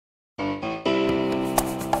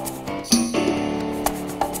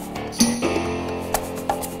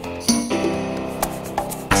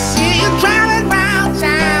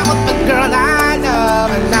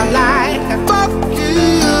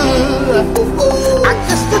I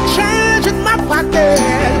guess the change in my pocket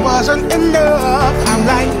wasn't enough. I'm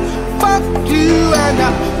like, fuck you and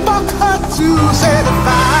fuck her too. Said if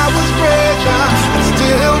I was richer, I'd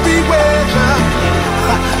still be richer.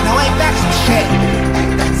 Now ain't that some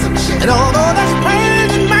shit? And although that's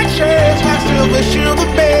pain in my chest, I still wish you the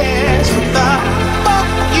best. But fuck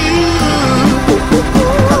you.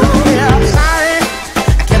 Yeah, I'm sorry,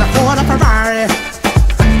 I can't afford a Ferrari,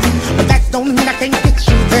 but that don't mean I can't get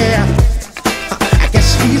you there. I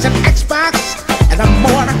guess he's an Xbox and I'm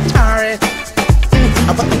more Atari.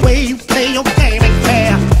 But the way you play your game ain't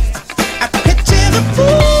fair. I picture the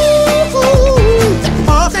fool that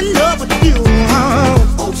falls in love with you.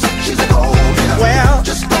 Oops, she's a gold digger. Well,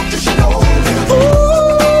 just don't you she know.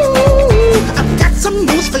 Ooh, I've got some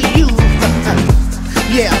news for you.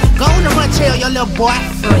 Yeah, go on and run tell your little boy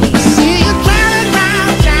free. See you driving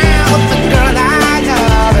round town with the girl I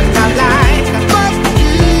love, and I'm like, fuck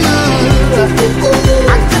you.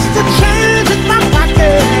 I guess the change in my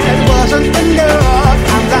pocket wasn't enough.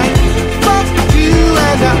 I'm like, fuck you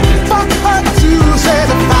and fuck her too. Said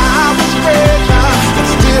if I was richer, I'd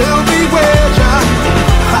still be richer.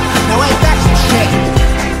 Now ain't that some shit?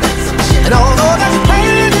 And although that's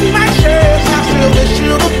pain in my chest, I still wish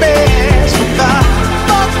you the best. But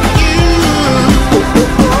fuck you.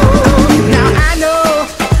 Now I know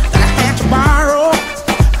that I had to borrow,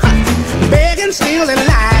 beg and steal and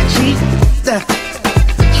lie, cheat,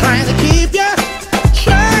 trying to keep you,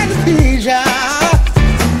 trying to please ya.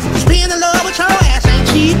 Just being in love with your ass ain't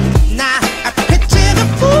cheap. Nah, I picture the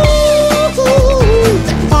fool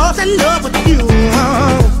that falls in love with you.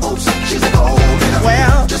 Oops, she's a gold digger.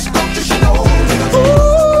 Well, just don't you she know.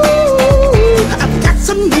 ooh, I've got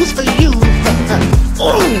some news for you.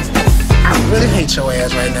 Ooh, I really hate your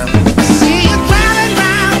ass right now. See you driving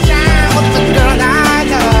round town with the girl I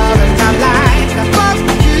love, and I'm like, fuck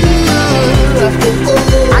you.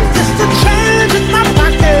 I guess the change in my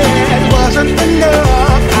pocket wasn't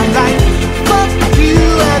enough. I'm like, fuck you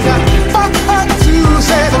and fuck her too.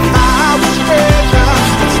 Said if I was richer,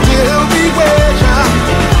 I'd still be richer.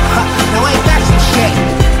 Now ain't that some shit?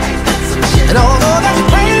 And although that's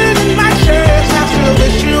pain in my chest, I still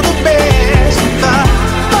wish you the best. But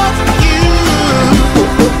fuck you.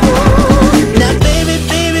 Now baby,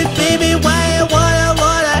 baby, baby, why you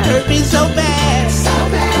wanna hurt me so bad? So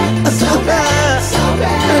bad, so bad, so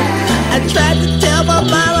bad. I tried to tell my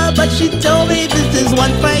mama, but she told me this is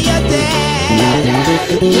one for your dad.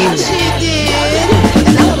 Yeah, she did.